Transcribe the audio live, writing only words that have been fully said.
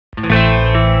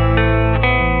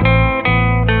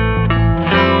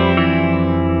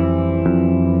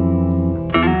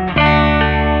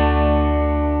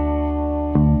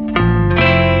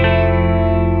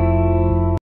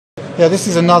Yeah, this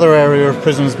is another area of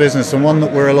Prism's business, and one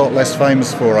that we're a lot less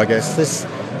famous for, I guess.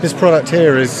 This product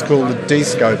here is called the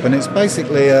D-Scope, and it's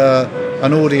basically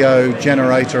an audio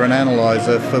generator and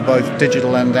analyzer for both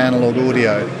digital and analog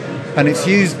audio. And it's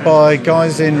used by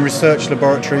guys in research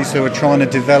laboratories who are trying to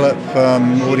develop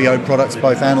audio products,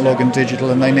 both analog and digital,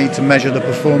 and they need to measure the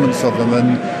performance of them,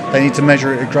 and they need to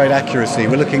measure it with great accuracy.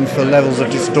 We're looking for levels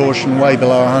of distortion way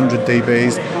below 100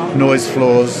 dBs, noise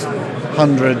floors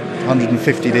 100,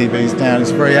 150 dBs down.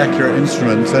 It's a very accurate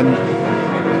instrument,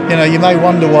 and you may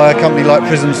wonder why a company like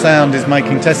Prism Sound is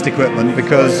making test equipment,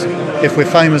 because if we're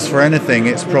famous for anything,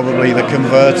 it's probably the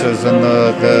converters and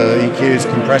the EQs,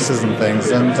 compressors and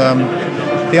things. And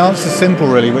the answer's simple,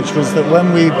 really, which was that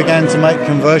when we began to make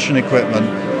conversion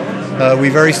equipment, we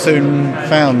very soon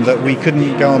found that we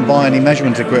couldn't go and buy any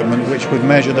measurement equipment which would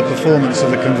measure the performance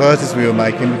of the converters we were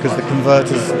making, because the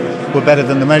converters were better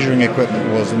than the measuring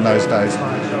equipment was in those days.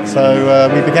 So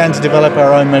we began to develop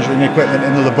our own measuring equipment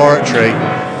in the laboratory.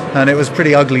 And it was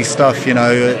pretty ugly stuff,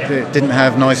 it didn't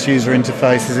have nice user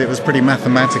interfaces, it was pretty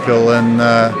mathematical and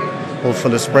all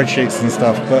full of spreadsheets and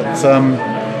stuff. But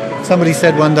somebody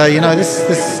said one day,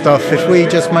 this stuff, if we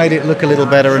just made it look a little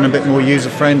better and a bit more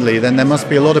user-friendly, then there must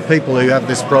be a lot of people who have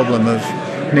this problem of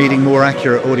needing more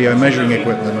accurate audio measuring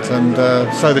equipment.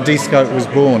 And so the D-Scope was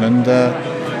born, and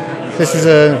this is,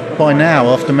 by now,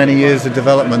 after many years of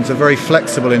development, a very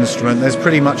flexible instrument. There's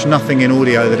pretty much nothing in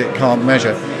audio that it can't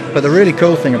measure. But the really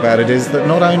cool thing about it is that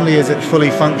not only is it fully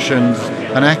functioned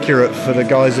and accurate for the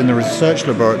guys in the research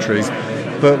laboratories,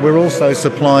 but we're also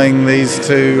supplying these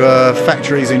to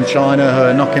factories in China who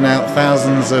are knocking out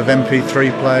thousands of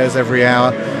MP3 players every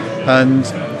hour, and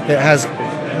it has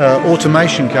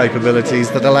automation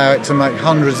capabilities that allow it to make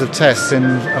hundreds of tests in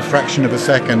a fraction of a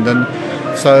second. And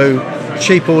so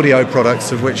cheap audio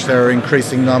products, of which there are an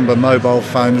increasing number, mobile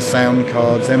phones, sound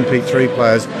cards, MP3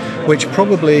 players, which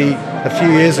probably a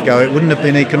few years ago it wouldn't have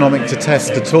been economic to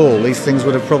test at all. These things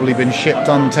would have probably been shipped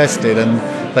untested, and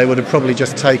they would have probably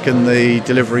just taken the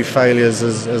delivery failures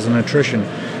as an attrition.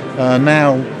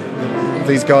 Now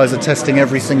these guys are testing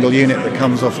every single unit that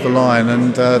comes off the line,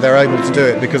 and they're able to do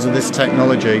it because of this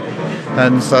technology.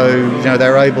 And so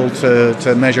they're able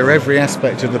to measure every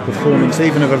aspect of the performance,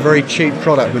 even of a very cheap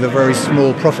product with a very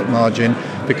small profit margin,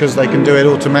 because they can do it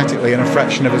automatically in a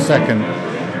fraction of a second.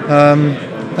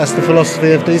 That's the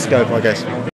philosophy of D-Scope, I guess.